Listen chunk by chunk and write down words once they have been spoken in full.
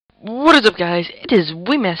What is up, guys? It is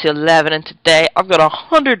WeMessi11, and today I've got a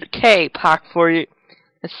 100k pack for you.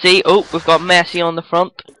 Let's see. Oh, we've got Messi on the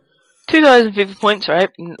front. 2,050 points,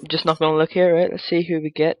 right? I'm just not gonna look here, right? Let's see who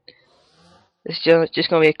we get. It's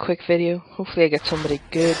just gonna be a quick video. Hopefully, I get somebody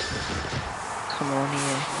good. Come on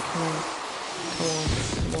here. Come on.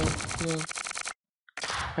 Come on.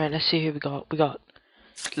 Right, let's see who we got. We got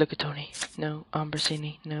Luca Toni. No.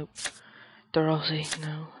 Ambrosini. No. De Rossi.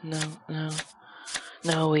 No.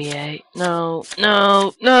 No, EA. No.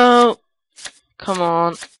 Come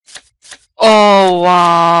on. Oh,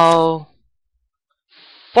 wow.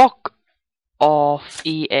 Fuck off,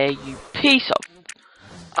 EA, you piece of...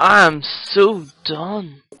 I'm so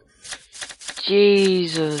done.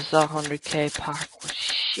 Jesus, that 100k pack was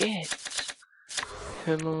shit.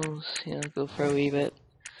 Hummels, go for a wee bit.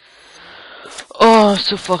 Oh, I'm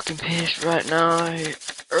so fucking pissed right now.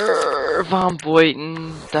 Van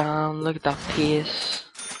Boyten, damn, look at that pace.